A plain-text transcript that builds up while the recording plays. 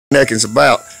Necking's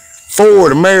about.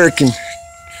 Ford American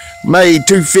made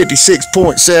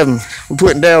 256.7. We're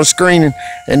putting down screening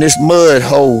in this mud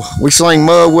hole. We sling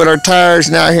mud with our tires,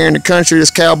 and out here in the country,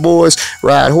 us cowboys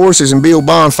ride horses and build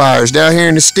bonfires. Down here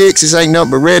in the sticks, this ain't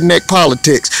nothing but redneck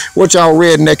politics. What y'all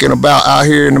rednecking about out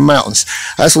here in the mountains?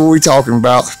 That's what we talking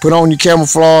about. Put on your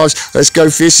camouflage, let's go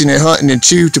fishing and hunting and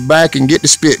chew tobacco and get to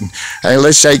spitting. Hey,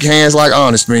 let's shake hands like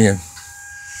honest men.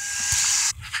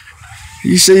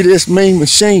 You see this mean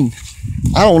machine?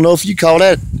 I don't know if you call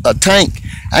that a tank.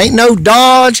 Ain't no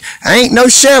Dodge, ain't no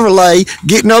Chevrolet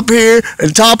getting up here at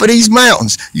the top of these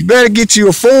mountains. You better get you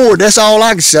a Ford, that's all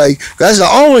I can say. That's the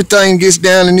only thing gets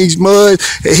down in these mud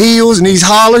hills and these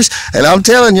hollers. And I'm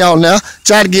telling y'all now,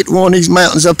 try to get one of these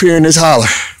mountains up here in this holler.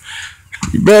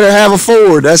 You better have a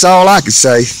Ford, that's all I can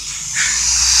say.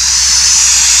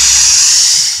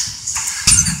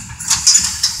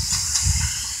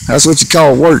 That's what you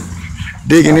call work,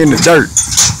 digging in the dirt.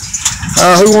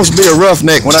 Who wants to be a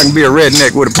roughneck when I can be a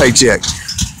redneck with a paycheck?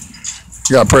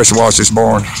 You gotta pressure wash this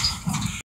barn.